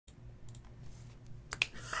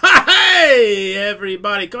Hey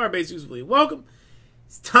everybody, card base usefully. Welcome.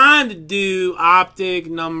 It's time to do Optic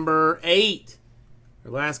number 8.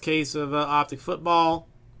 Our last case of Optic football.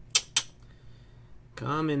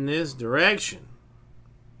 Come in this direction.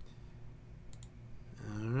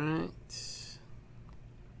 Alright.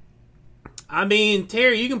 I mean,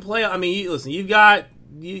 Terry, you can play. I mean, listen, you've got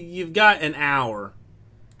an hour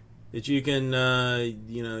that you can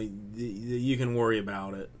you can worry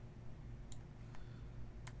about it.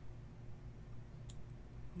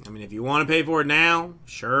 I mean, if you want to pay for it now,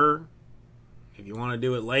 sure. If you want to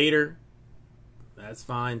do it later, that's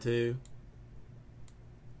fine too.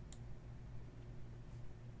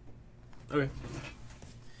 Okay.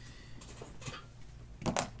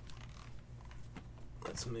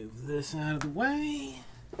 Let's move this out of the way.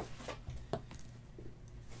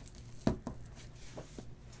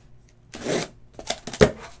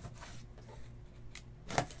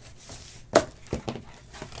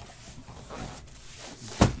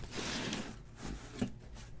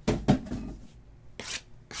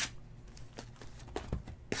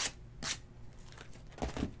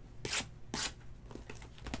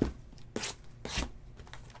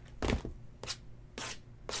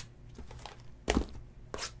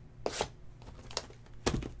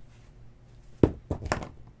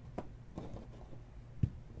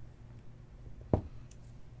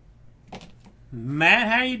 Matt,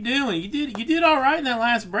 how you doing? You did all right in that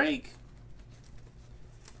last break.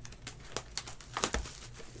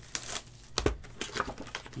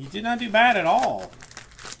 You did not do bad at all.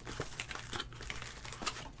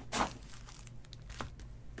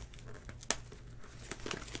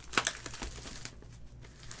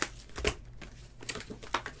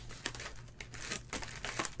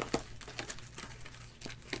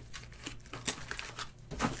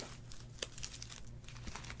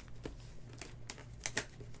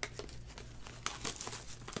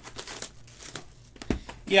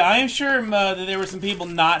 Yeah, I am sure that there were some people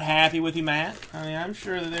not happy with you, Matt. I mean, I'm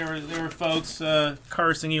sure that there were folks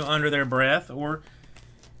cursing you under their breath or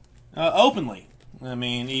openly. I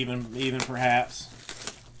mean, even perhaps.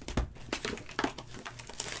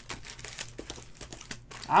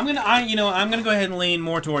 I'm gonna go ahead and lean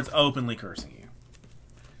more towards openly cursing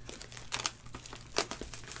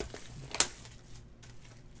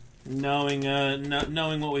you.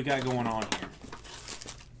 Knowing what we've got going on here.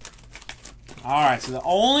 Alright, so the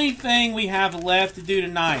only thing we have left to do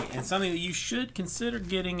tonight, and something that you should consider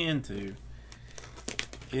getting into,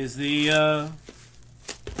 is the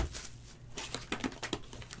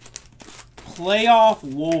playoff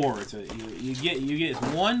war. So you get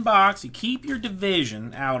one box, you keep your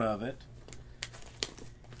division out of it.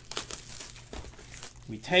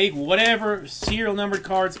 We take whatever serial numbered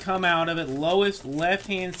cards come out of it, lowest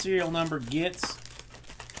left-hand serial number gets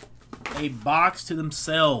a box to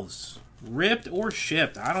themselves. Ripped or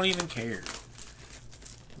shipped, I don't even care.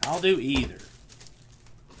 I'll do either.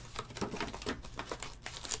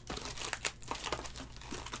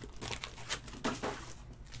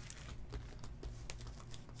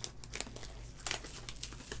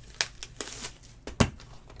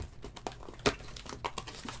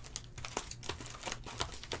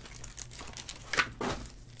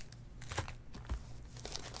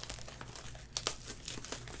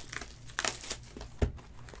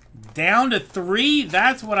 Down to 3,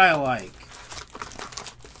 that's what I like.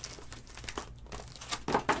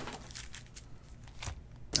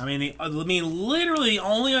 I mean, literally the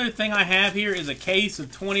only other thing I have here is a case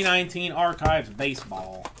of 2019 Archives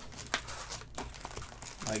baseball.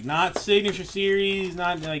 Like, not Signature Series,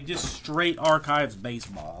 not like just straight Archives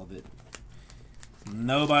baseball that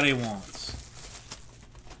nobody wants.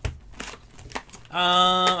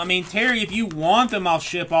 I mean, Terry, if you want them, I'll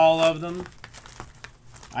ship all of them.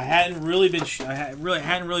 I hadn't really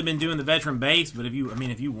been doing the veteran base, but if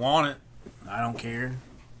you want it, I don't care.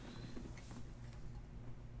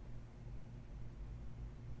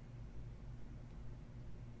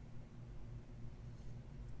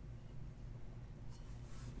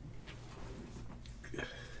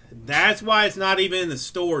 That's why it's not even in the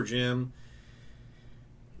store, Jim.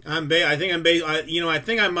 I think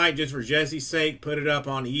I might, just for Jesse's sake, put it up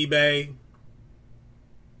on eBay.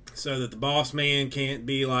 So that the boss man can't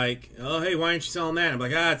be like, oh, hey, why aren't you selling that? I'm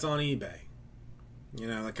like, it's on eBay. You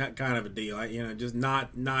know, like, kind of a deal. Just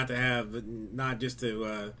not just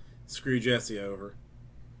to screw Jesse over.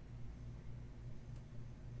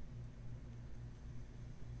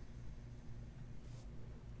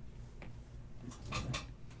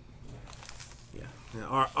 Yeah,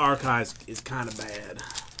 our archives is kind of bad.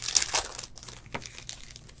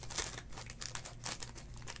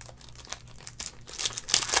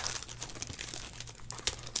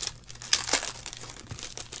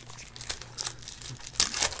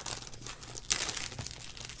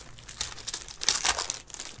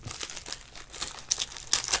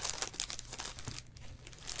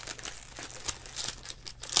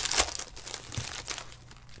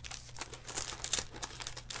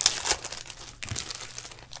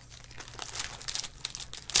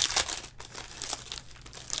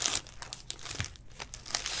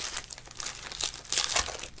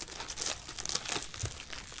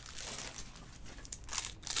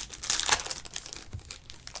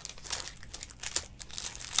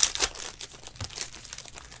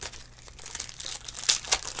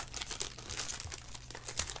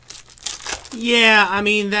 Yeah, I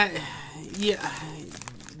mean that. Yeah,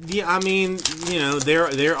 yeah. I mean, you know,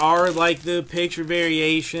 there are like the picture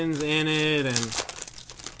variations in it and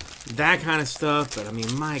that kind of stuff. But I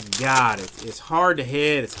mean, my God, it's hard to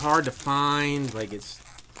hit. It's hard to find. Like it's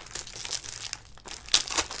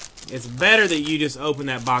better that you just open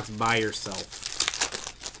that box by yourself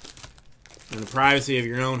in the privacy of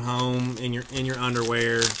your own home, in your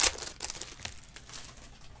underwear.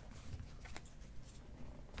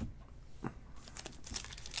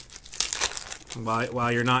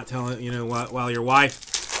 While you're not telling, you know, while your wife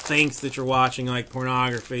thinks that you're watching like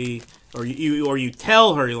pornography, or you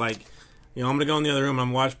tell her, you're like, you know, I'm gonna go in the other room and I'm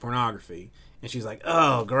gonna watch pornography, and she's like,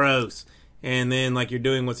 oh, gross, and then like you're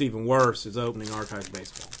doing what's even worse is opening Archives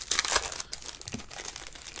Baseball,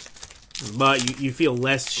 but you feel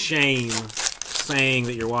less shame saying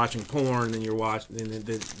that you're watching porn than than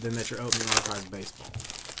that you're opening Archives Baseball.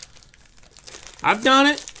 I've done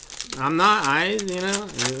it. I'm not. You know,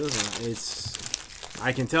 it's.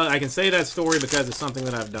 I can say that story because it's something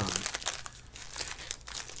that I've done.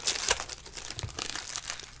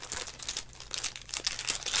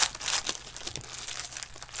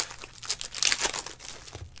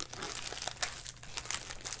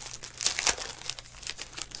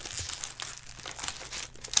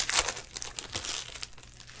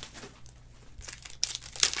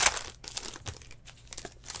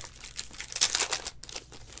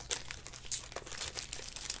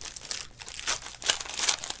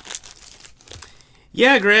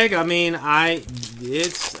 Yeah, Greg. I mean, I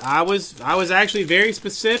was actually very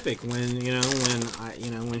specific when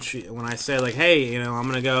when I said like, hey, you know, I'm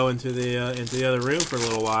gonna go into the other room for a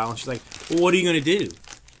little while, and she's like, well, what are you gonna do?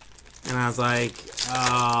 And I was like,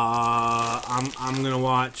 I'm gonna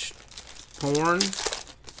watch porn,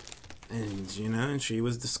 and you know, and she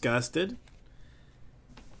was disgusted,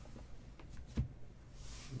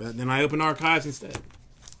 but then I opened Archives instead.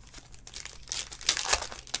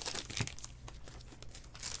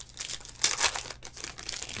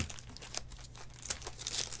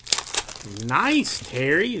 Nice,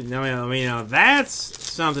 Terry. I mean, now that's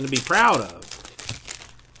something to be proud of.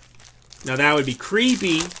 Now that would be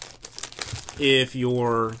creepy if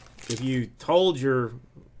you told your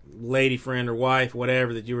lady friend or wife,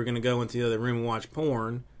 whatever, that you were going to go into the other room and watch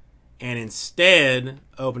porn, and instead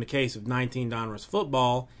opened a case of 19 Donruss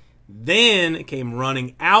football, then came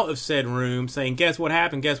running out of said room saying, "Guess what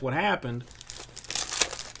happened? Guess what happened?"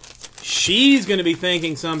 She's going to be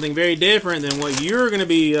thinking something very different than what you're going to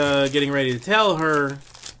be getting ready to tell her.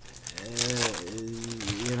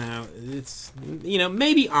 You know,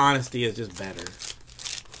 maybe honesty is just better.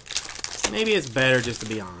 Maybe it's better just to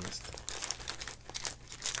be honest.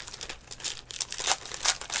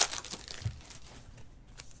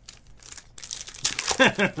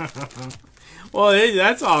 Well,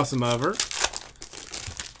 that's awesome of her.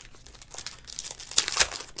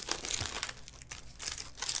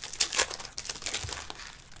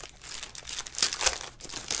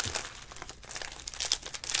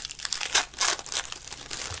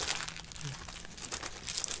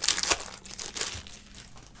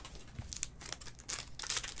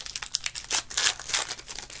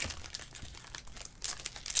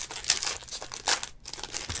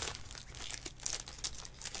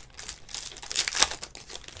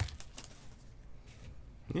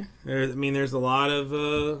 Yeah, I mean, there's a lot of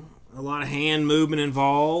hand movement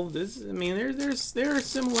involved. There are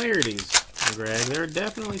similarities, Greg. There are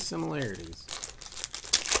definitely similarities.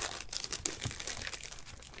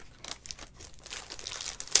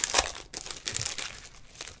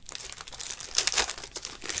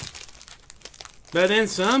 But then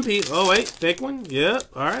some people. Oh wait, thick one. Yep.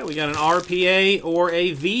 All right, we got an RPA or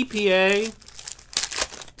a VPA.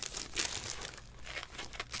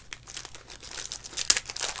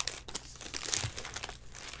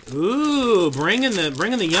 Ooh, bringing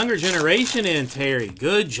the younger generation in, Terry.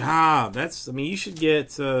 Good job. That's. I mean, you should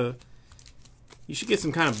get some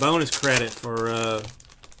kind of bonus credit for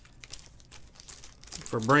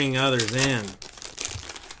bringing others in.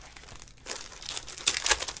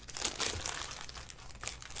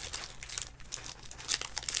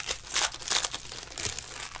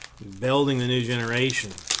 Building the new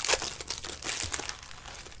generation.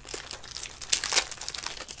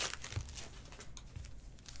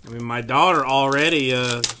 I mean, my daughter already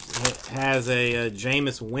has a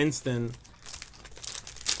Jameis Winston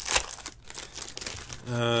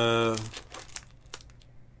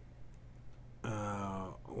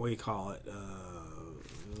what do you call it?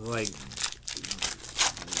 Like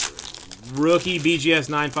rookie BGS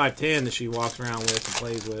 9510 that she walks around with and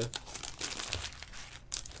plays with.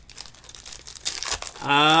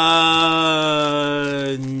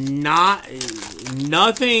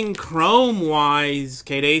 nothing chrome wise,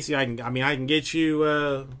 K-Daisy. I can get you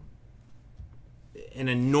an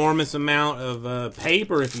enormous amount of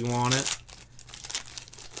paper if you want it.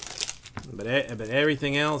 But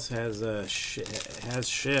everything else has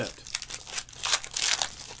shipped.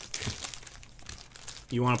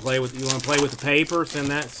 You want to play with the paper?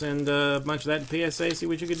 Send a bunch of that to PSA. See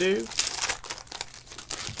what you can do.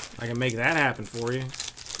 I can make that happen for you.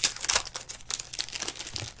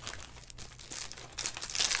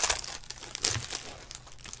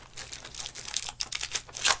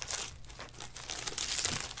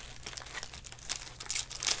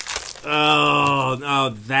 Oh,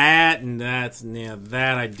 that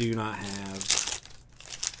I do not have.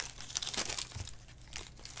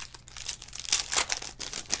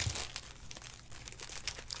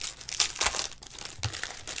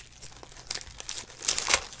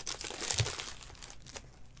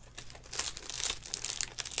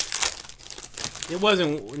 It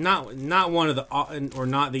wasn't not one of the or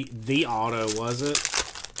not the auto, was it?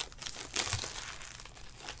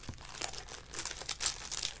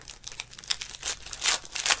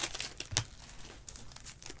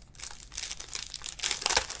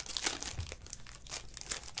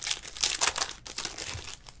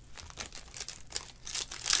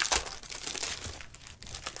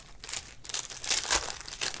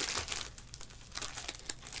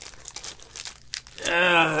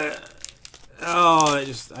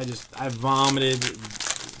 I vomited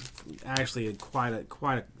actually quite a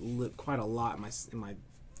lot in my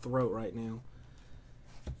throat right now.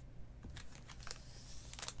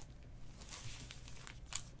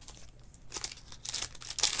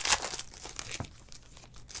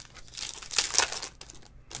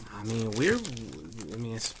 I mean,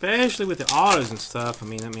 especially with the autos and stuff.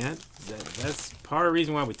 That's part of the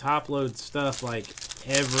reason why we top load stuff like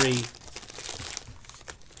every.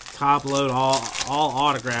 Top load all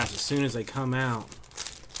autographs as soon as they come out.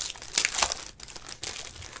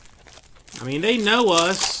 I mean, they know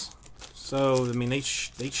us, so I mean they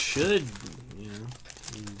should, you know,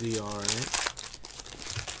 be all right.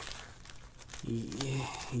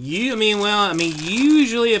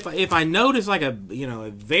 Usually if I notice like a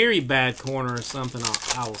very bad corner or something,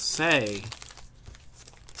 I will say.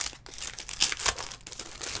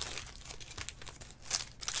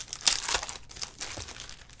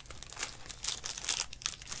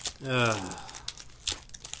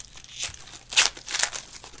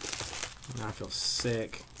 I feel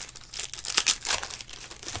sick.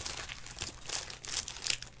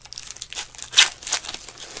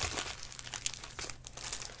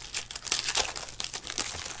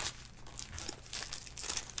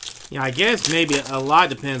 Yeah, I guess maybe a lot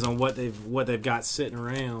depends on what they've got sitting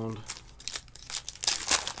around.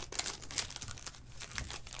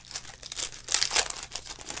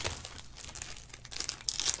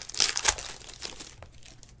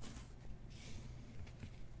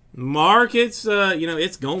 Mark, it's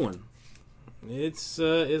it's going. It's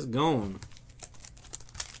going.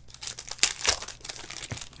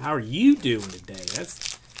 How are you doing today?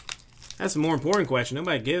 That's a more important question.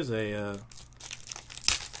 Nobody gives a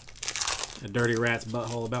dirty rat's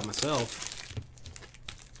butthole about myself.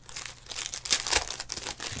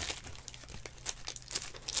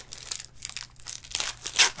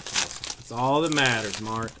 It's all that matters,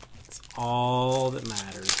 Mark. It's all that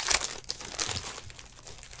matters.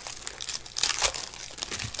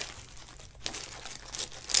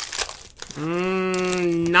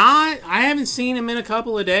 I haven't seen him in a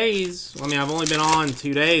couple of days. I mean, I've only been on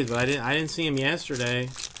 2 days, but I didn't see him yesterday,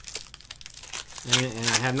 and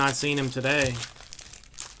I have not seen him today.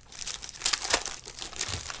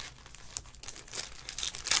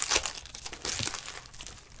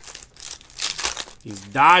 He's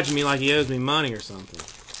dodging me like he owes me money or something,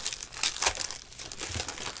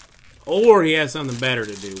 or he has something better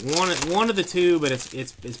to do. One of the two, but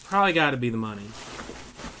it's probably got to be the money.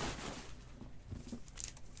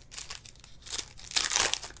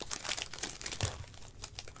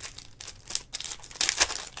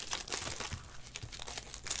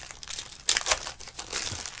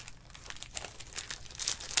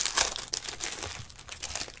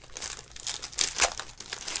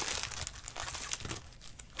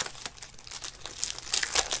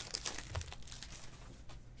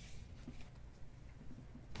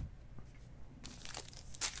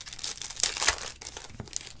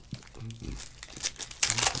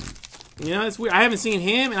 You know, it's weird. I haven't seen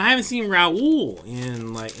him, and I haven't seen Raul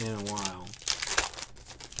in a while.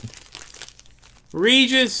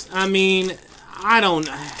 Regis, I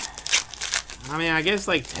guess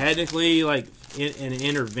like technically like an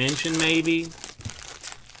intervention maybe.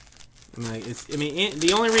 Like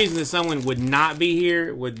the only reason that someone would not be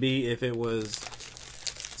here would be if it was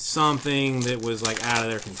something that was like out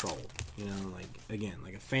of their control. You know, like again,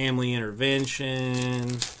 like a family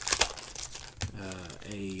intervention,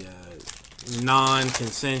 a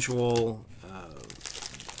non-consensual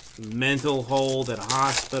mental hold at a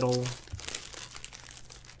hospital.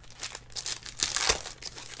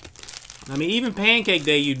 I mean, even Pancake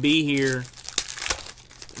Day, you'd be here,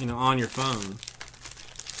 you know, on your phone.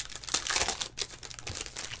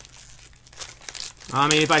 I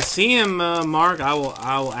mean, if I see him, Mark, I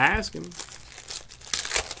will ask him.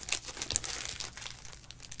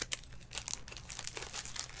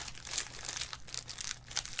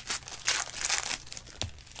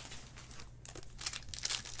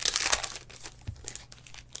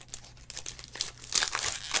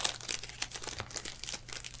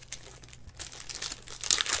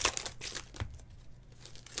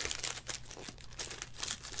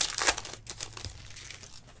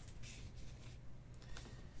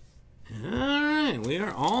 We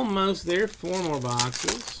are almost there. 4 more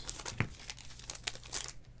boxes.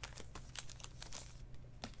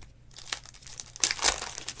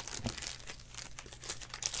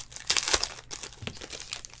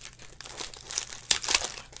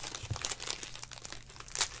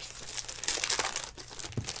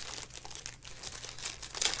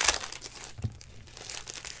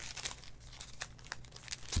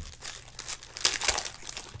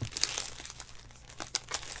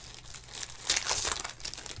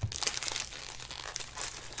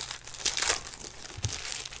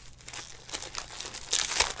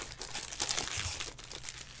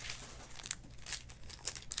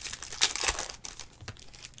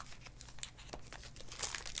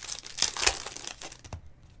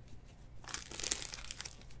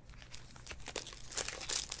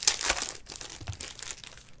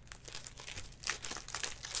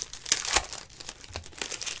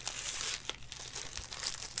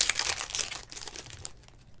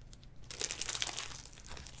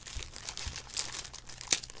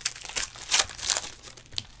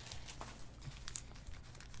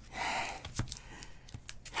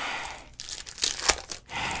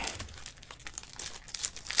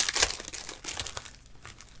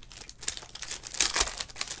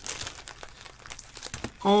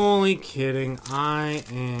 Only kidding. I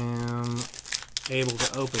am able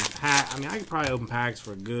to open pack. I mean, I could probably open packs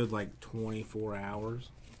for a good like 24 hours.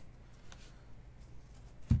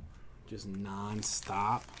 Just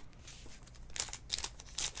non-stop.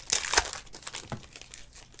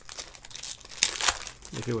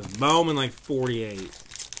 If it was Bowman, like 48.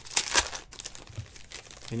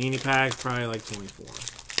 Panini packs, probably like 24.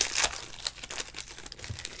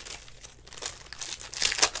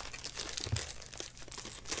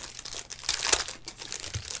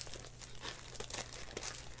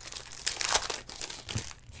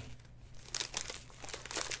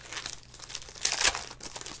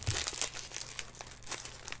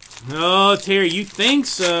 Oh, Terry, you think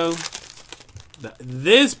so?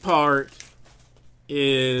 This part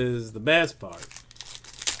is the best part.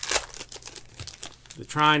 They're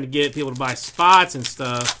trying to get people to buy spots and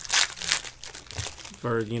stuff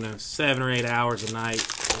for, you know, 7 or 8 hours a night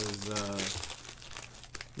is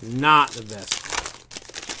not the best part.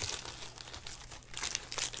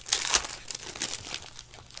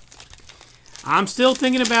 I'm still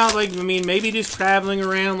thinking about, like, I mean, maybe just traveling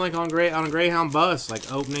around, like, on a Greyhound bus, like,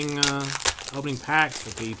 opening packs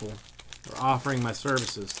for people, or offering my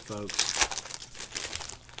services to folks.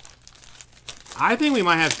 I think we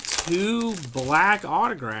might have 2 black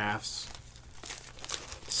autographs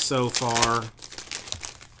so far.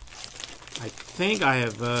 I think I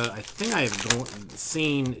have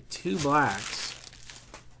seen 2 blacks,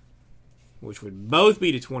 which would both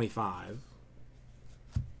be to 25.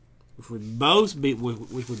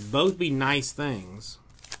 Which would both be nice things.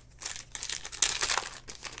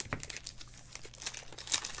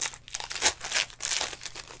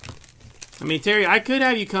 I mean, Terry, I could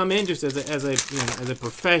have you come in just as a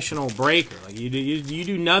professional breaker. Like you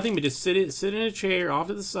do nothing but just sit in a chair off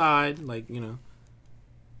to the side, like, you know,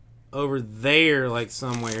 over there, like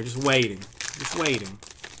somewhere, just waiting.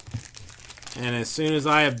 And as soon as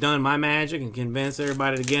I have done my magic and convinced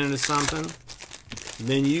everybody to get into something,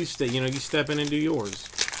 then you step in and do yours.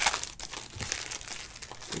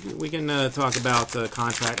 We can talk about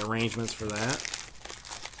contract arrangements for that.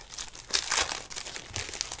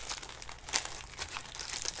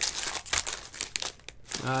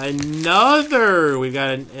 We've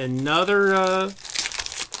got another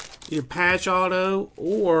either patch auto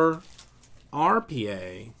or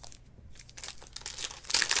RPA.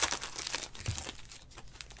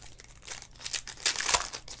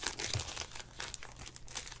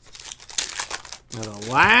 Now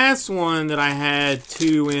the last one that I had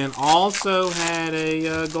 2 in also had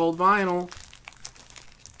a gold vinyl.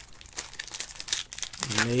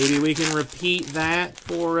 Maybe we can repeat that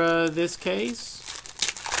for this case.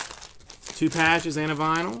 2 patches and a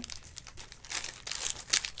vinyl.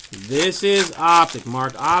 This is Optic,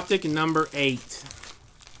 marked Optic number 8.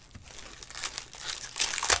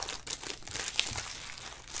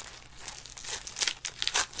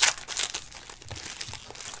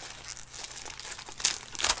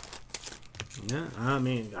 Yeah, I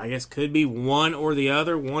mean, I guess could be one or the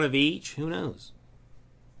other, one of each. Who knows?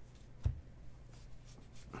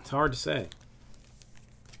 It's hard to say.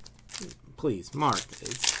 Please, Mark.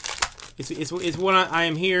 It's what I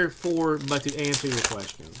am here for, but to answer your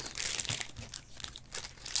questions.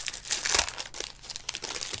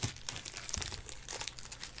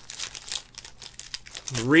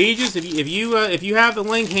 Regis, if you have the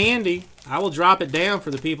link handy, I will drop it down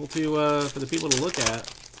for the people to look at.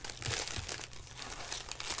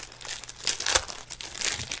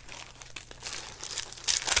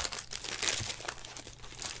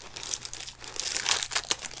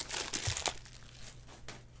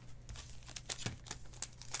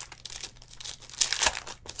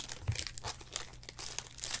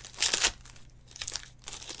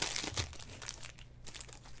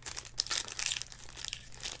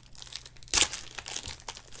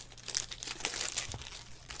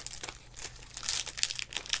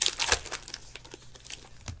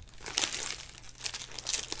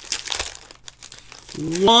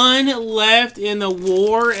 One left in the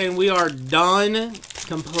war, and we are done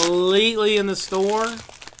completely in the store.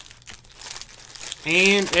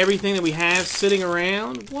 And everything that we have sitting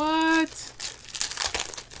around. What?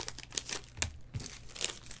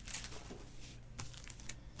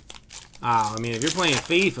 Oh, I mean, if you're playing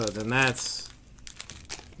FIFA, then that's.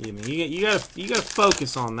 I mean, you gotta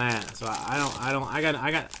focus on that. So I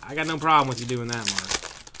got no problem with you doing that, Mark.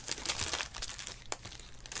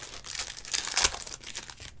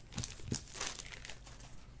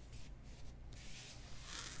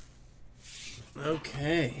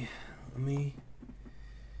 Okay, let me.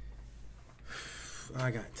 I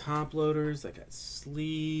got top loaders. I got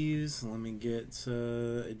sleeves. Let me get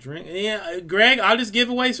a drink. Yeah, Greg, I'll just give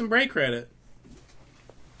away some break credit.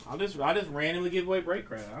 I'll just randomly give away break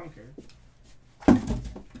credit. I don't care.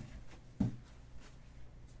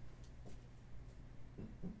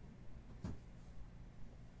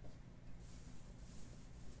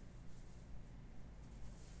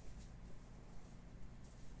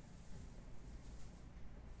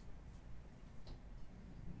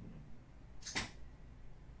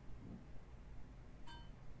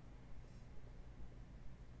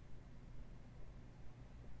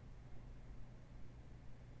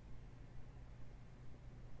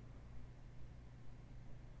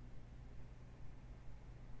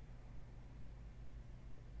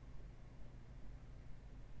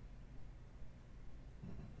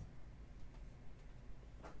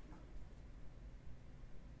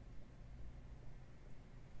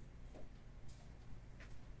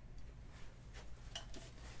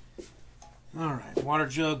 Alright, water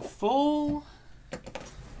jug full.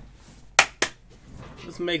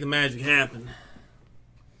 Let's make the magic happen.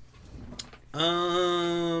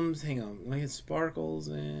 Hang on. Let me hit sparkles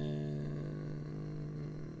and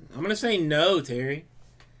I'm gonna say no, Terry.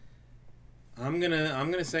 I'm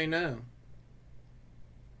gonna say no.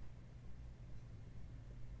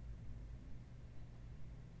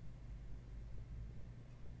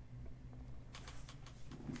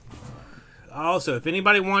 Also, if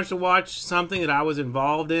anybody wants to watch something that I was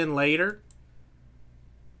involved in later,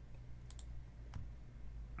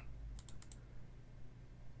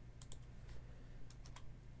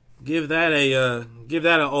 give that a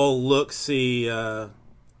old look-see at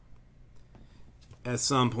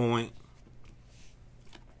some point.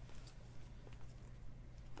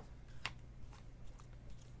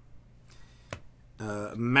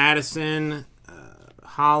 Madison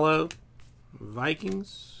Hollow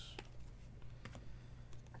Vikings.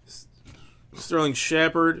 Sterling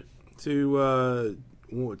Shepard to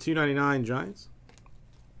 299 Giants.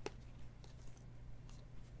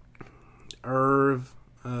 Irv,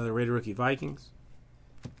 the Rated Rookie Vikings.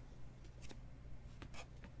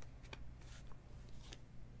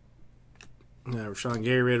 Rashawn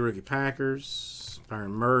Gary, Rated Rookie Packers.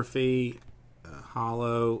 Byron Murphy,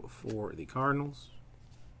 Hollow for the Cardinals.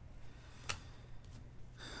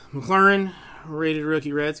 McLaurin, Rated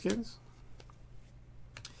Rookie Redskins.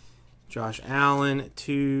 Josh Allen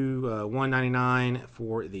to 199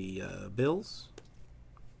 for the Bills.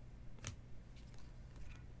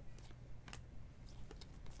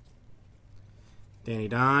 Danny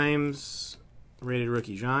Dimes rated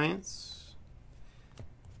rookie Giants.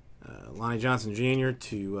 Lonnie Johnson Jr.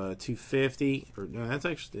 to 250. Or no, that's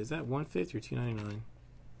actually, is that 150 or 299?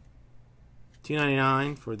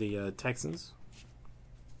 299 for the Texans.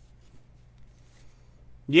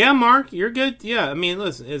 Yeah, Mark, you're good. Yeah, I mean,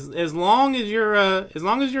 listen, as long as you're a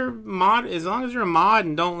mod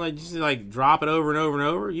and don't just drop it over and over and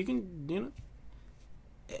over, you can,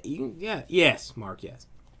 yeah, yes, Mark, yes.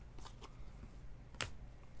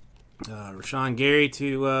 Rashawn Gary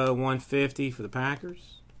to 150 for the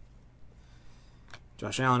Packers.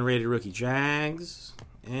 Josh Allen rated rookie Jags.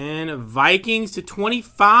 And Vikings to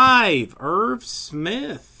 25, Irv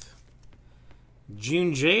Smith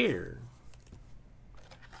Jr.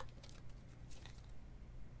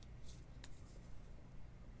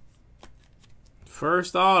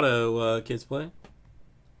 First auto, kids play.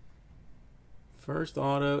 First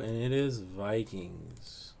auto, and it is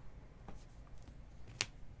Vikings.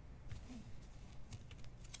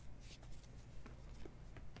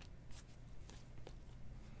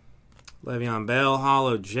 Le'Veon Bell,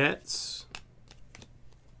 holo Jets.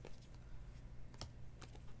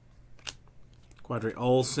 Quadri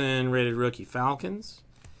Olsen, rated rookie Falcons.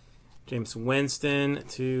 James Winston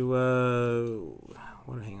to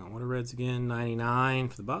hang on, what are Reds again? 99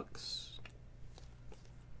 for the Bucks.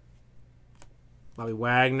 Bobby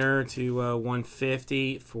Wagner to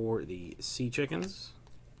 150 for the Sea Chickens.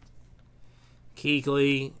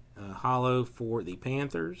 Kuechly, holo for the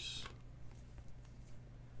Panthers.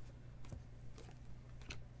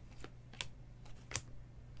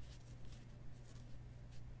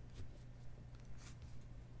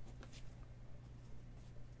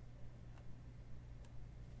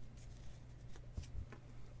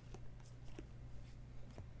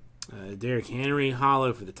 Derrick Henry,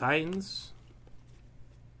 holo for the Titans.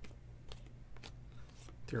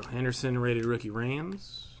 Darrell Henderson, rated rookie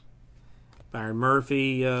Rams. Byron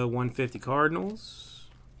Murphy, 150 Cardinals.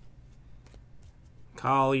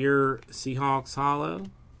 Collier, Seahawks, holo.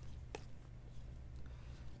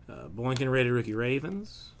 Boynton, rated rookie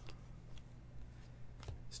Ravens.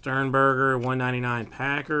 Sternberger, 199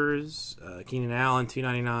 Packers. Keenan Allen,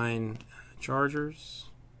 299 Chargers.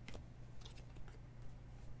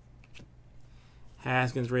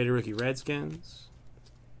 Haskins, rated rookie Redskins.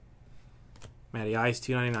 Matty Ice,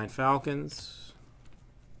 299 Falcons.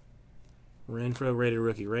 Renfro, rated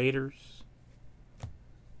rookie Raiders.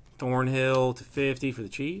 Thornhill to 50 for the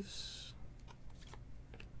Chiefs.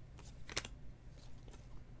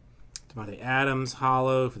 Devontae Adams,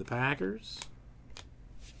 holo for the Packers.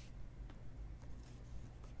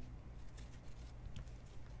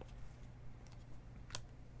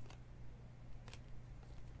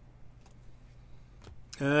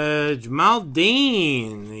 Jamal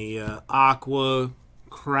Dean, the Aqua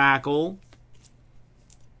Crackle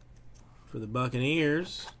for the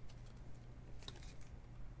Buccaneers.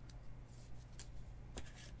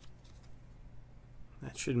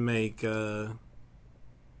 That should make Joe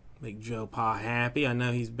Pa happy. I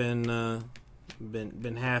know he's been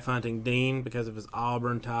half hunting Dean because of his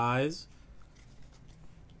Auburn ties.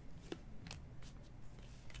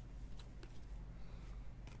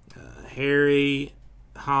 Harry,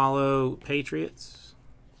 holo Patriots.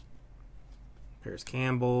 Paris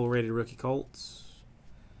Campbell, rated rookie Colts.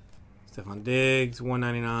 Stephon Diggs,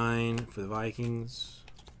 199 for the Vikings.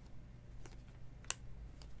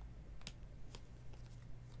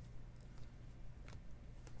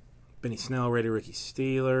 Benny Snell, rated rookie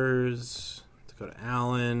Steelers. Dakota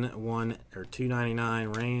Allen, 299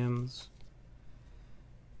 Rams.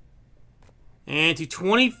 And to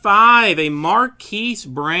 25, a Marquise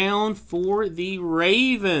Brown for the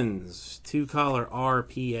Ravens. Two-color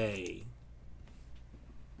RPA.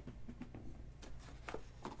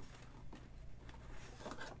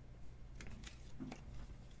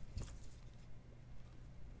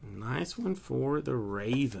 Nice one for the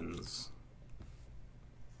Ravens.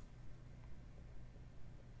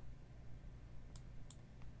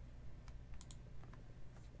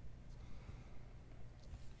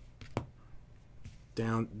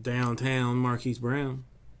 Downtown Marquise Brown.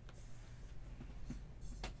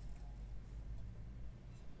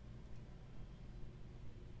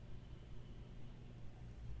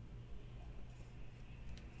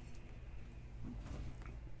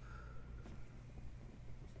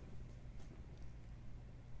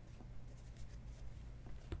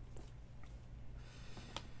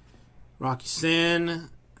 Rocky Sin,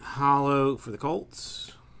 holo for the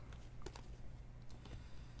Colts.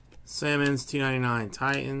 Simmons, 299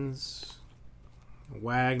 Titans.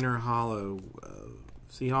 Wagner, holo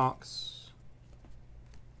Seahawks.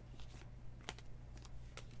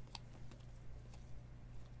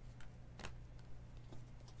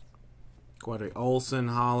 Quadre Olson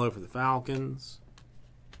hollow for the Falcons.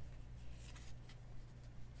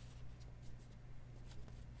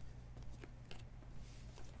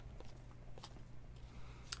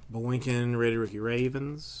 Boykin, rated rookie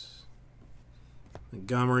Ravens.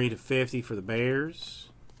 Montgomery to 50 for the Bears.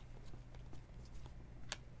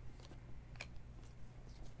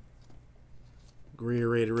 Greer,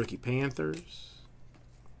 rated rookie Panthers.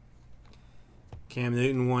 Cam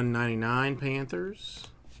Newton, 199 Panthers.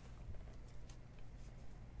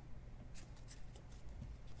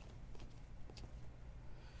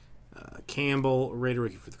 Campbell, rated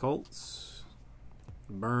rookie for the Colts.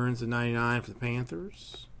 Burns, a 99 for the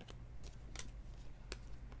Panthers.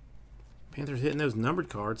 Panthers hitting those numbered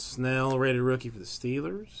cards. Snell, rated rookie for the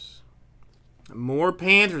Steelers. More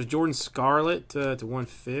Panthers. Jordan Scarlett to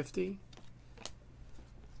 150.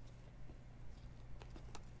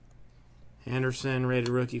 Henderson, rated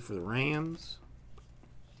rookie for the Rams.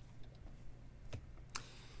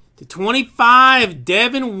 To 25,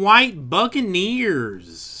 Devin White,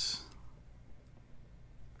 Buccaneers.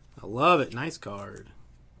 I love it. Nice card.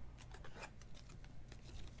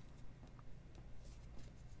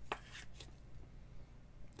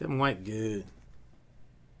 Devin White, good.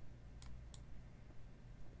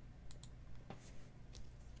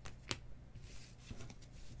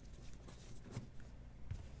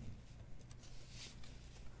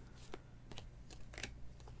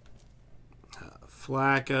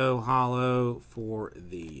 Flacco hollow for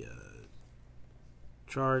the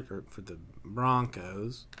for the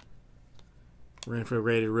Broncos. Renfro,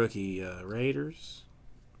 rated rookie Raiders.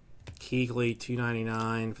 Kuechly,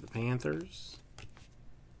 299 for the Panthers.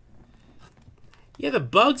 Yeah, the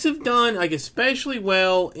Bucs have done like especially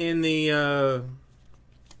well in the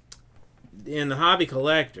hobby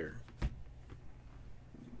collector.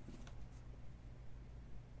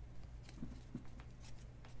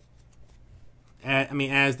 I mean,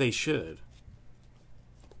 as they should.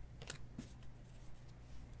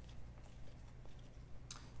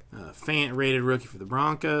 Fant, rated rookie for the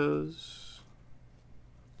Broncos.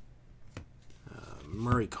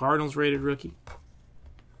 Murray, Cardinals, rated rookie.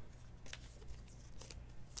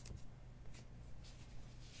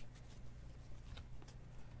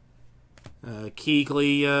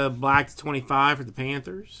 Kuechly, black to 25 for the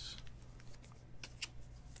Panthers.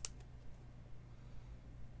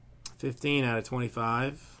 15 out of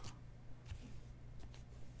 25.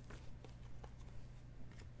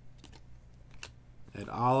 Ed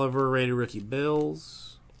Oliver, rated rookie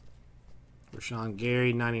Bills. Rashawn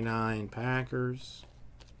Gary, 99 Packers.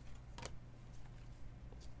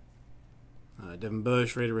 Devin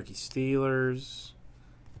Bush, rated rookie Steelers.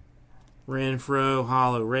 Renfro,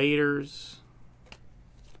 hollow Raiders.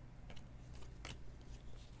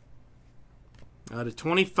 To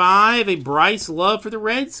 25, a Bryce Love for the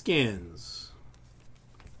Redskins.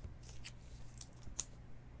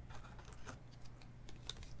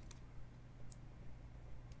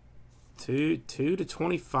 Two to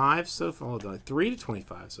 25 so far. 3 to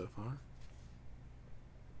 25 so far.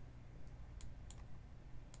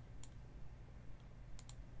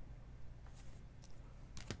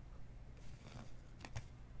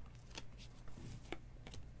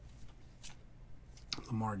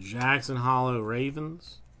 Lamar Jackson, hollow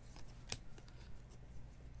Ravens.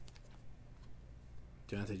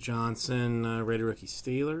 Deontay Johnson, rated rookie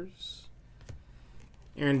Steelers.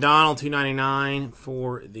 Aaron Donald, 299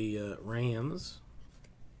 for the Rams.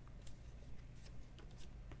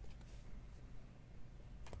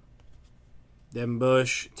 Devin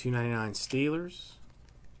Bush, 299 Steelers.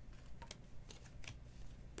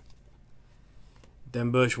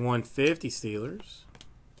 Devin Bush, 150 Steelers.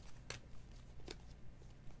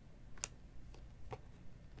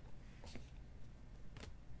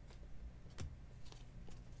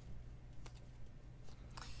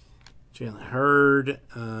 Jalen Hurd,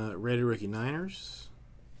 rated rookie Niners.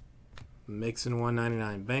 Mixon,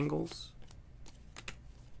 199 Bengals.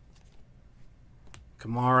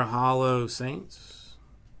 Kamara, hollow Saints.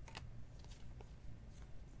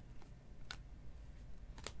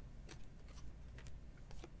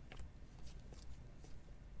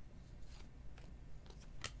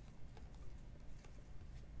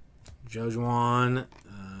 Joe Juan,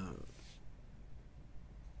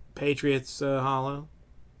 Patriots, hollow.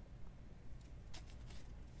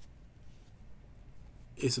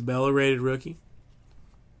 Isabella, rated rookie.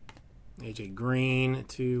 AJ Green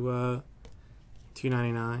to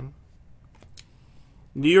 299.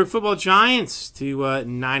 New York Football Giants to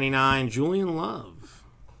 99. Julian Love.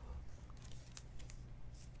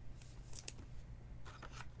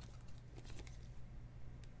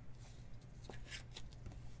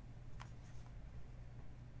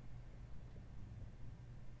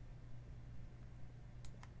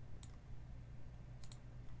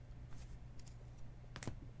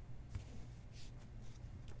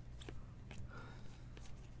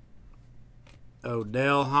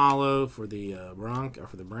 Odell Hollow for the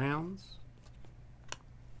Browns.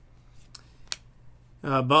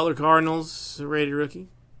 Butler Cardinals rated rookie.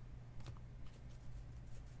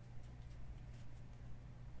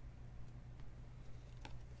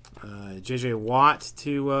 JJ Watt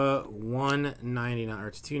to 199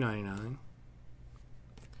 or to 299.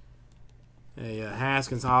 A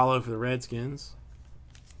Haskins Hollow for the Redskins.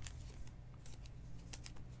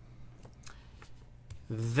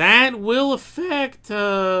 That will affect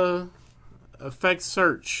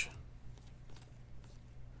search.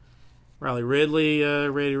 Riley Ridley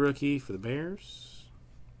rated rookie for the Bears.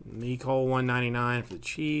 Nicole 199 for the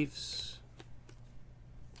Chiefs.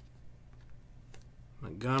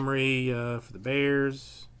 Montgomery for the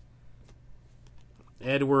Bears.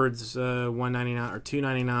 Edwards 199 or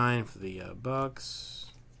 299 for the Bucks.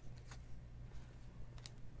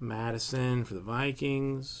 Madison for the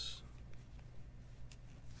Vikings.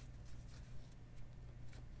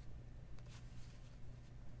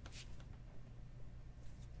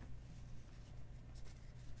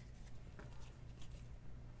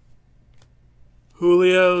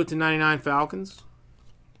 Julio to 99 Falcons.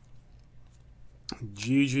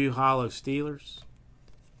 Juju Hollow Steelers.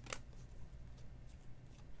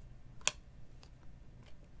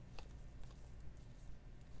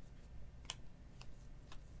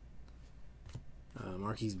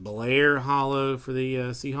 Marquise Blair Hollow for the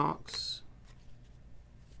Seahawks.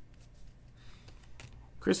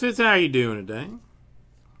 Chris Fitz, how are you doing today?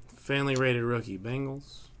 Family rated rookie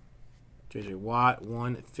Bengals. JJ Watt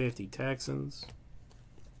 150 Texans.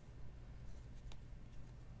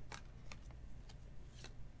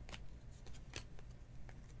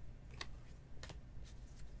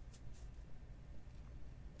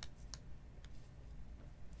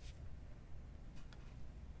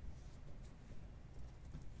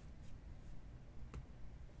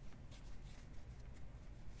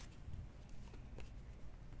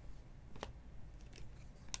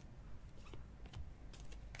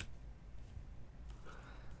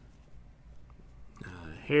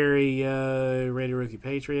 Harry rated rookie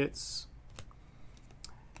Patriots.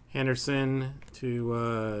 Henderson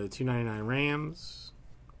to 299 Rams.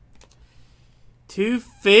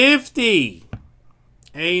 250.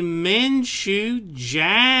 A Minshew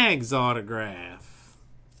Jags autograph.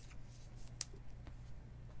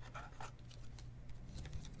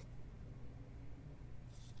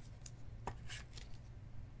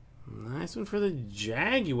 Nice one for the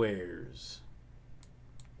Jaguars.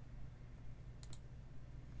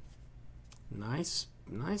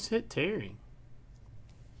 Nice hit, Terry.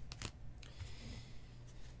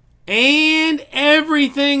 And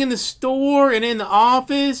everything in the store and in the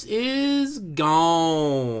office is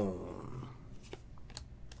gone.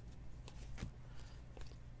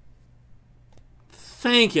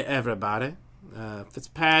 Thank you, everybody.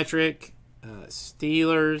 Fitzpatrick,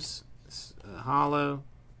 Steelers, Hollow.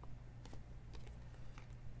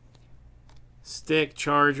 Stick,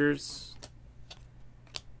 Chargers.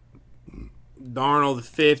 Darnold the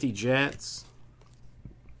 50 Jets.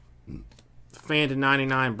 Fanta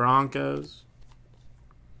 99 Broncos.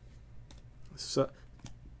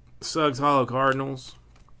 Suggs Hollow Cardinals.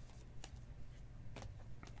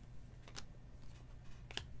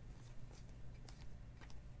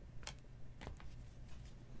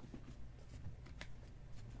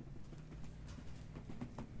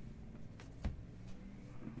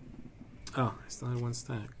 Oh, I still had one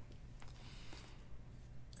stack.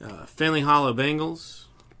 Finley Hollow Bengals.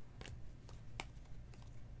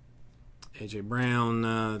 AJ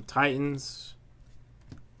Brown Titans.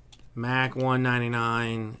 Mac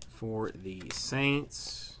 199 for the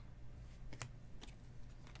Saints.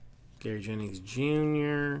 Gary Jennings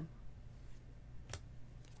Jr.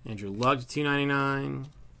 Andrew Luck to 299.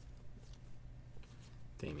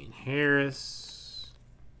 Damian Harris.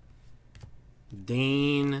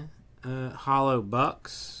 Dean Hollow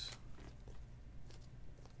Bucks.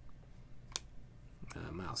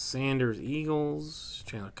 Miles Sanders Eagles.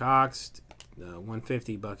 Chandler Cox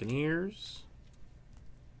 150 Buccaneers.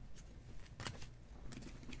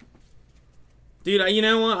 Dude, you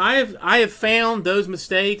know what? I have found those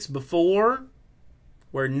mistakes before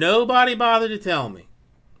where nobody bothered to tell me.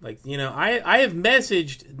 Like, you know, I have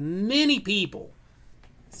messaged many people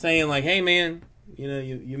saying like, hey man, you know,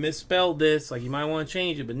 you misspelled this, like you might want to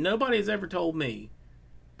change it, but nobody has ever told me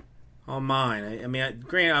on mine. I mean,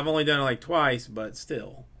 granted, I've only done it like twice, but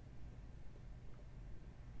still.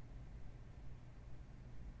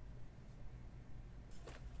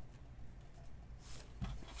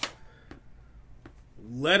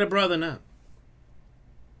 Let a brother know.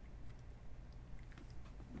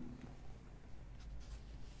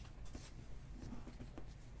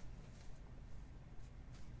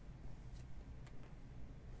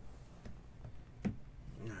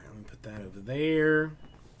 Put that over there.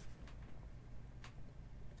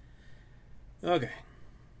 Okay.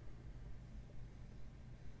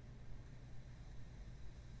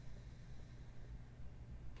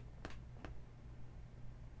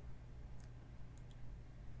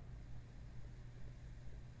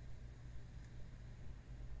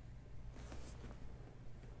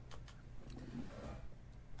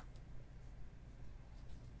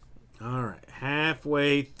 All right,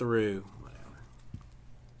 halfway through.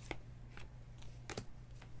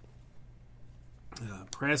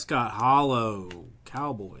 Prescott Hollow,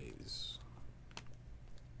 Cowboys.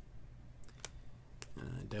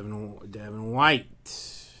 Devin White,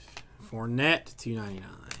 Fournette, $2.99.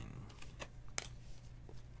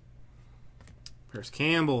 Paris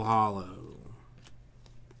Campbell Hollow.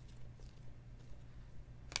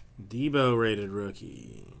 Debo rated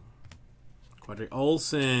rookie. Quadri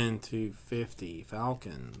Olsen, $2.50.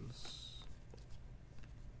 Falcons.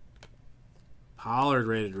 Pollard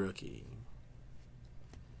rated rookie.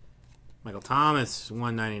 Michael Thomas,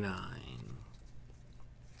 $1.99.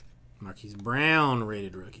 Marquise Brown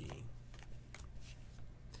rated rookie.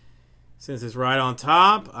 Since it's right on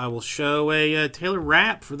top, I will show a Taylor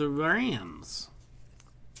Rapp for the Rams.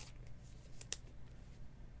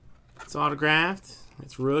 It's autographed.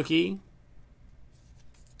 It's rookie.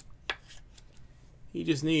 He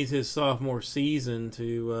just needs his sophomore season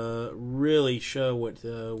to really show what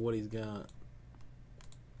he's got.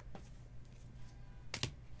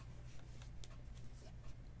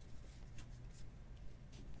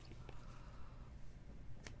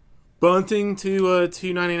 Bunting to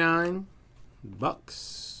 $2.99.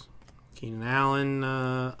 Bucks. Keenan Allen,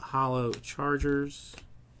 Hollow Chargers.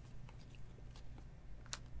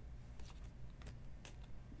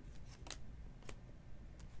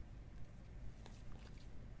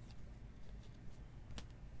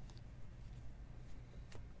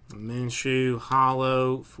 Minshew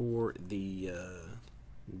Hollow for the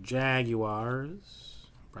Jaguars.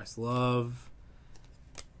 Bryce Love.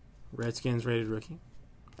 Redskins rated rookie.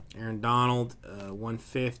 Aaron Donald,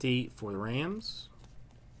 $1.50 for the Rams.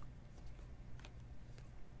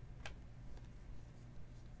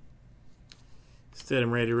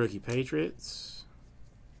 Stidham rated rookie Patriots.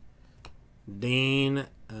 Dean,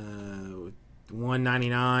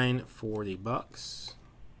 $1.99 for the Bucks.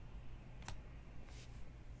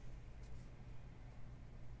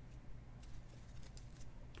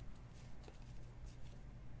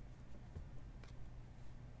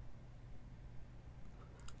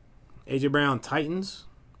 AJ Brown, Titans.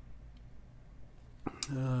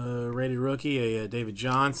 Rated rookie, a David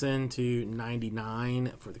Johnson to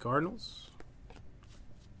 $99 for the Cardinals.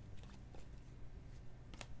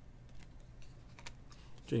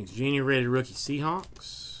 Jennings Jr. rated rookie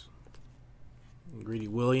Seahawks. Greedy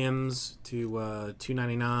Williams to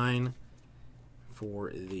 $2.99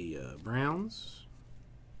 for the Browns.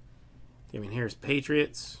 Damian Harris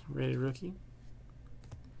Patriots rated rookie.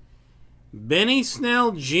 Benny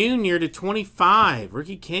Snell Jr. to $25.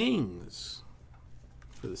 Rookie Kings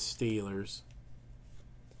for the Steelers.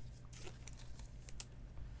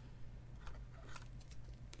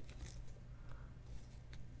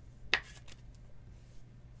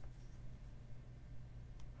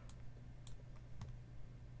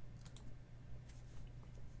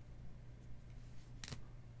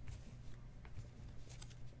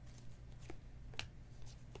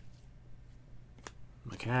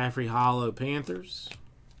 McCaffrey Hollow Panthers.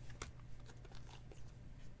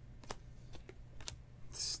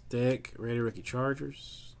 Stick rated rookie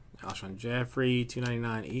Chargers. Alshon Jeffrey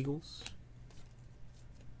 $2.99 Eagles.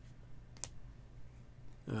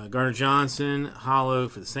 Gardner Johnson Hollow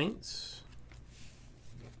for the Saints.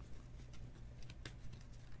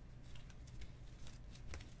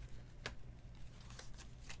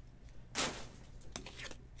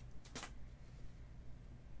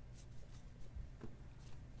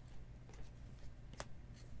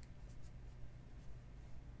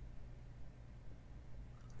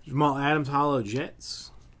 Jamal Adams Hollow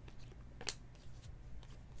Jets.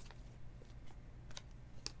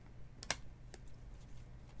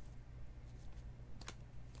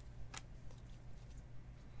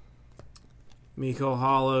 Miko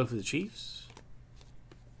Hollow for the Chiefs.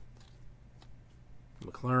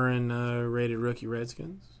 McLaurin rated rookie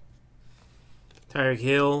Redskins. Tyreek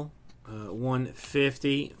Hill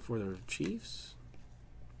 $1.50 for the Chiefs.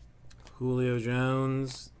 Julio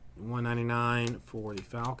Jones $1.99 for the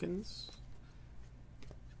Falcons.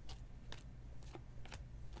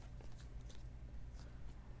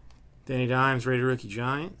 Danny Dimes rated rookie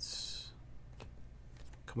Giants.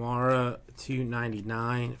 Kamara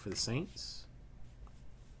 $2.99 for the Saints.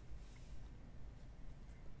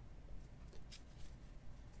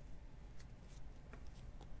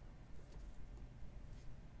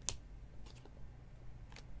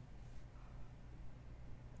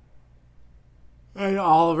 Hey,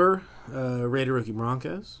 Oliver, rated rookie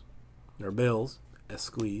Broncos, or Bills, a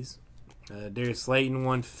squeeze. Darius Slayton,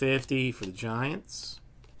 150 for the Giants.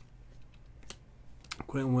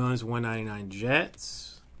 Quentin Williams, 199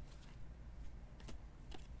 Jets.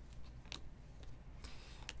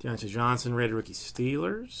 Deontay Johnson, rated rookie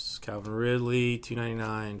Steelers. Calvin Ridley,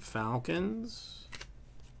 299 Falcons.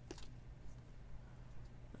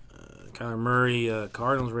 Kyler Murray,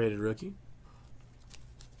 Cardinals, rated rookie.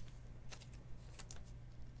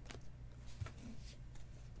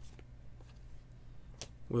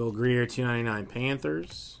 Will Greer, 299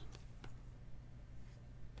 Panthers.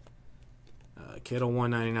 Kittle,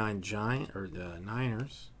 199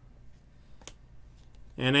 Niners.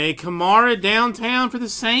 And a Kamara downtown for the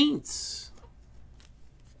Saints.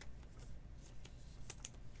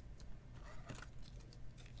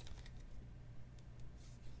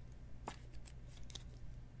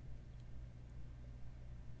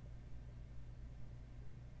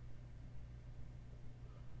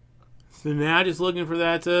 So now just looking for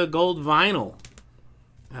that gold vinyl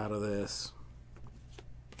out of this.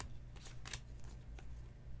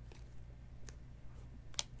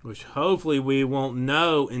 Which hopefully we won't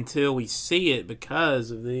know until we see it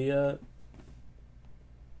because of the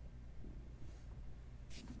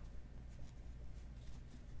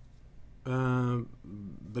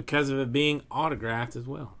because of it being autographed as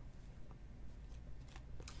well.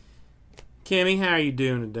 Kimmy, how are you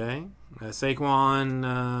doing today?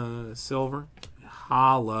 Saquon Silver,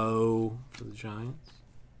 hollow for the Giants.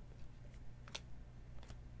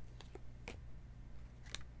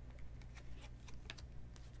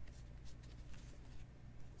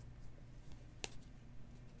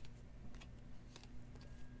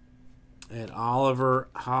 At Oliver,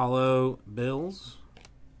 hollow Bills.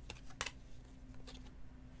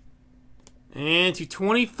 And to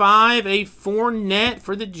 25, a Fournette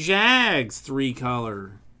for the Jags,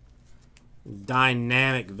 3-color.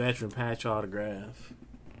 Dynamic veteran patch autograph.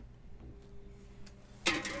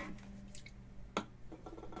 And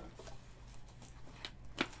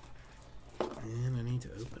I need to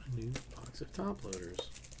open a new box of top loaders.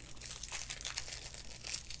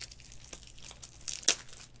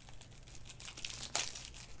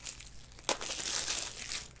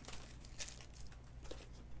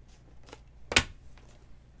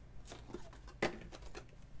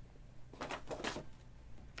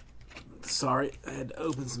 Sorry, I had to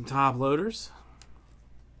open some top loaders.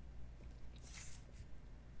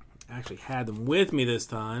 Actually had them with me this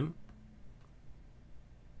time.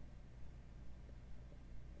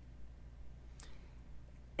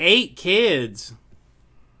 Eight kids.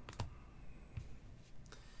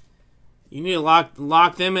 You need to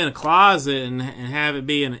lock them in a closet and have it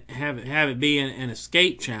be an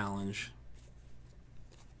escape challenge.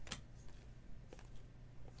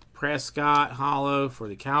 Prescott hollow for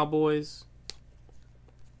the Cowboys.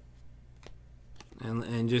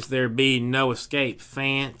 And just there be no escape.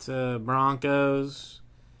 Fant Broncos.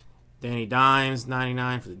 Danny Dimes,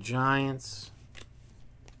 99 for the Giants.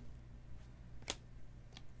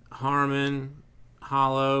 Harmon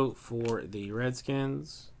hollow for the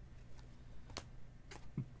Redskins.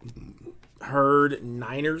 Hurd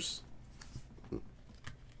Niners.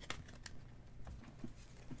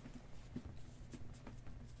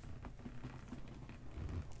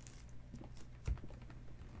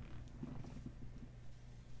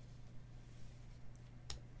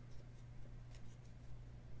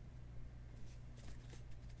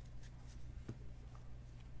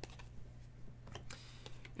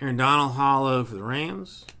 Aaron Donald hollow for the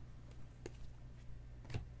Rams.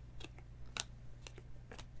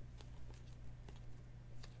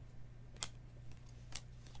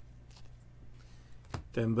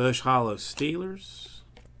 Devin Bush hollow Steelers.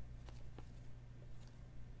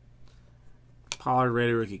 Pollard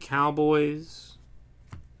rated rookie Cowboys.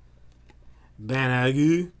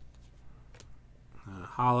 Banagu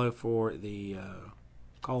hollow for the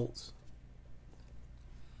Colts.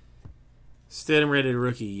 Stidham rated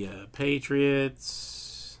rookie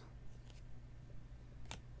Patriots.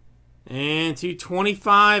 And to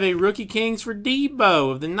 25, a rookie Kings for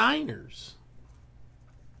Debo of the Niners.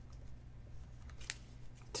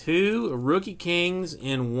 2 rookie Kings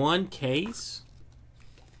in 1 case.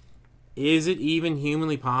 Is it even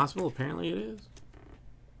humanly possible? Apparently it is.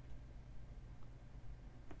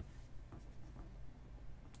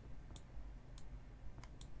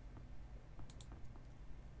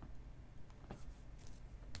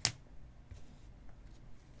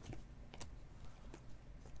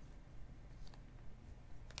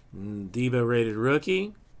 Debo rated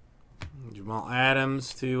rookie. Jamal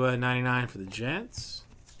Adams to 99 for the Jets.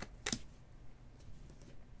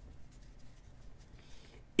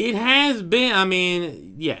 It has been. I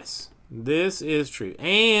mean, yes, this is true.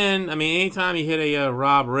 And I mean, anytime you hit a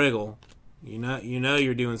Rob Riggle, you know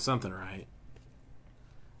you're doing something right.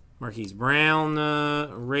 Marquise Brown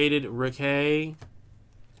rated rookie.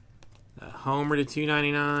 Homer to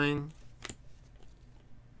 299.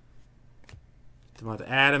 Devonta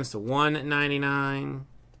Adams to 199.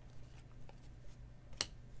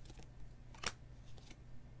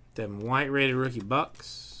 Devin White rated rookie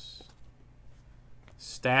Bucks.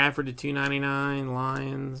 Stafford to 299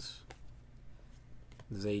 Lions.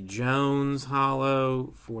 Zay Jones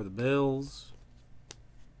hollow for the Bills.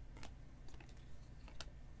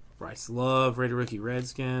 Bryce Love rated rookie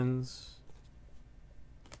Redskins.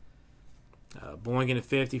 Boykin to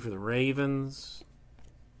 50 for the Ravens.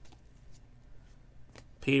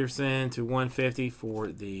 Peterson to 150 for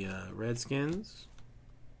the Redskins.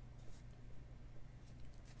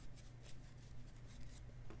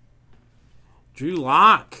 Drew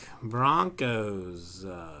Lock, Broncos,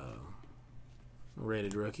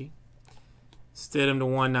 rated rookie. Stidham to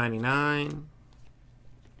 199.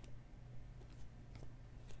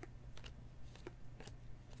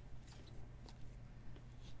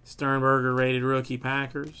 Sternberger rated rookie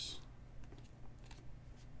Packers.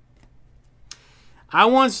 I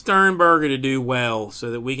want Sternberger to do well so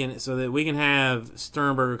that we can have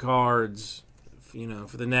Sternberger cards,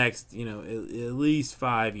 for the next, at least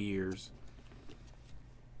 5 years.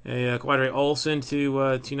 Quadre Olsen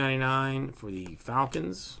to 299 for the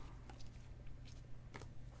Falcons.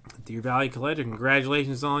 Deer Valley Collector,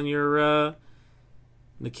 congratulations on your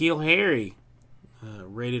N'Keal Harry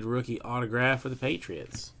rated rookie autograph for the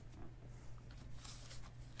Patriots.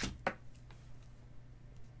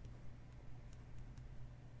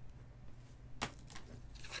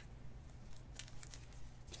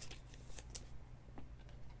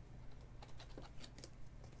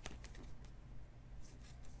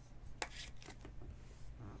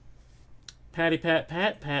 Patty Pat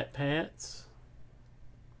Pat Pat Pats.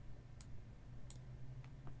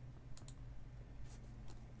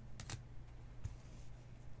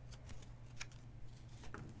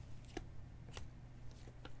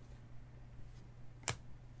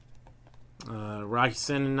 Rocky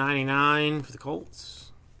Sin 99 for the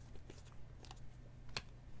Colts.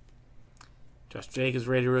 Josh Jacobs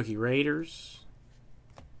rated rookie Raiders.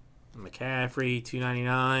 McCaffrey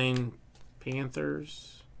 299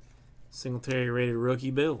 Panthers. Singletary rated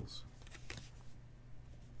rookie Bills.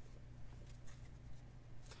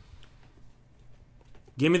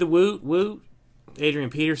 Give me the woot woot. Adrian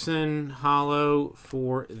Peterson hollow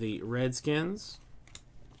for the Redskins.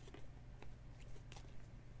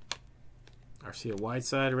 RCA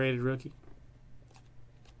Whiteside rated rookie.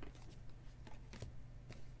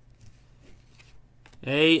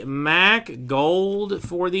 A Mac Gold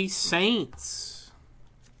for the Saints.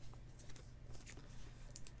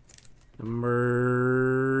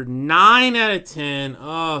 Number 9 out of 10.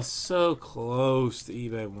 Oh, so close to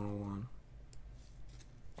eBay 101.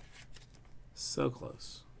 So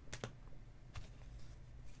close.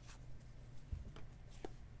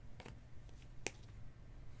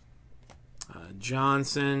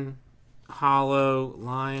 Johnson, hollow,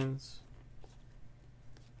 Lions.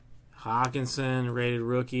 Hawkinson, rated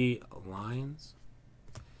rookie, Lions.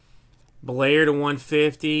 Blair to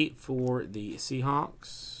 150 for the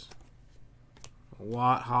Seahawks.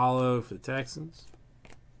 Watt hollow for the Texans.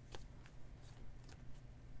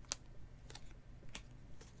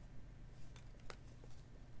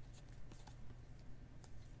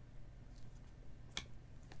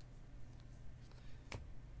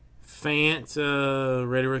 Fant,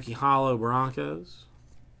 rated rookie hollow Broncos.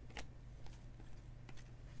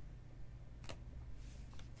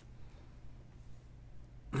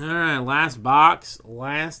 All right, last box,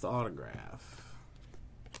 last autograph.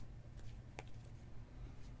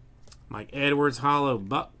 Mike Edwards, hollow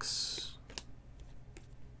Bucks.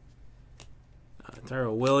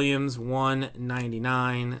 Tyrell Williams,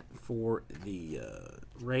 199 for the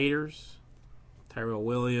Raiders. Tyrell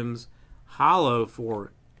Williams, hollow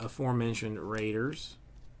for aforementioned Raiders.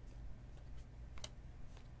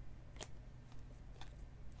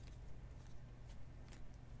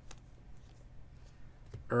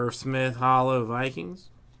 Irv Smith, hollow Vikings.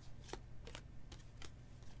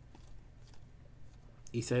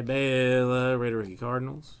 Isai Bela, rated rookie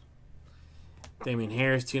Cardinals. Damian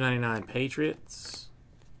Harris, 299 Patriots.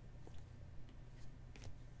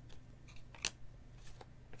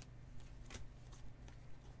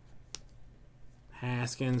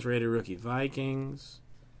 Haskins, rated rookie Vikings.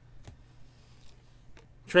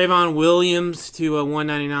 Trayvon Williams to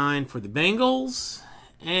 199 for the Bengals.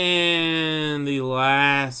 And the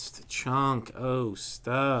last chunk. Oh,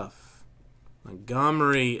 stuff.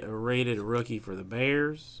 Montgomery, a rated rookie for the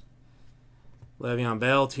Bears. Le'Veon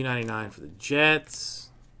Bell, $2.99 for the Jets.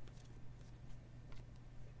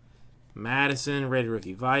 Madison, rated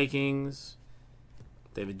rookie Vikings.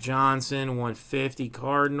 David Johnson, $150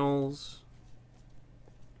 Cardinals.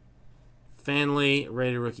 Finley,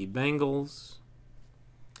 rated rookie Bengals.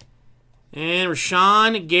 And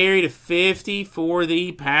Rashawn Gary /50 for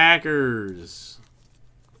the Packers.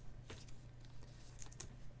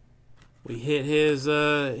 We hit his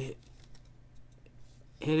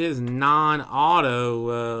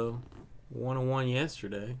non-auto 101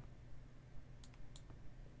 yesterday.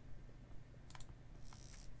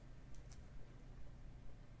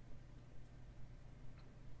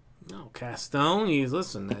 No, Castone.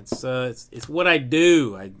 Listen. That's it's what I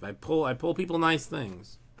do. I pull people nice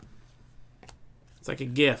things. It's like a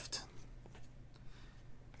gift.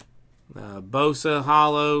 Bosa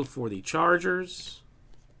hollow for the Chargers.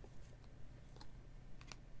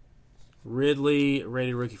 Ridley,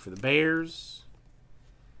 rated rookie for the Bears.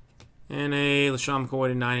 And a LaShawn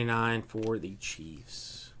McCoy /99 for the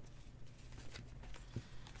Chiefs.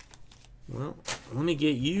 Well, let me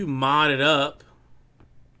get you modded up.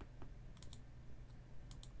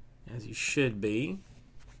 As you should be.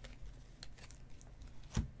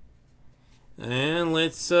 And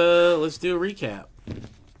let's do a recap.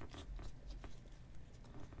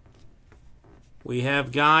 We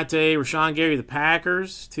have got a Rashawn Gary, the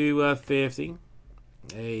Packers, /50.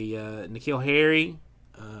 A N'Keal Harry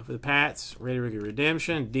for the Pats, rated rookie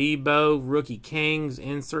redemption. Debo, rookie Kings,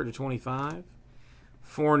 insert /25.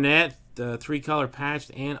 Fournette, the 3-color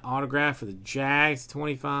patched and autograph for the Jags,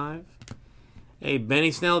 /25. A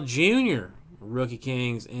Benny Snell Jr., rookie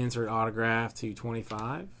Kings, insert autograph,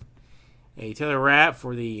 /25. A Taylor Rapp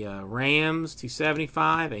for the Rams,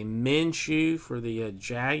 /75. A Minshew for the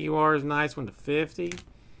Jaguars, nice one, /50.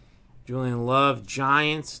 Julian Love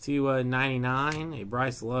Giants, /99. A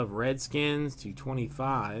Bryce Love Redskins,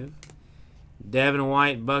 /25. Devin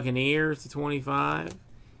White Buccaneers, /25.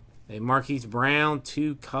 A Marquise Brown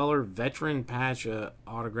 2-color veteran patch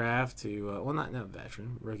autograph well, not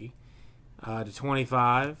veteran, rookie,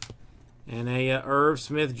 /25. And a Irv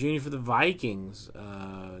Smith Jr. for the Vikings,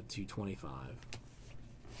 /25.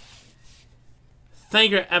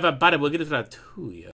 Thank you, everybody. We'll get it to you.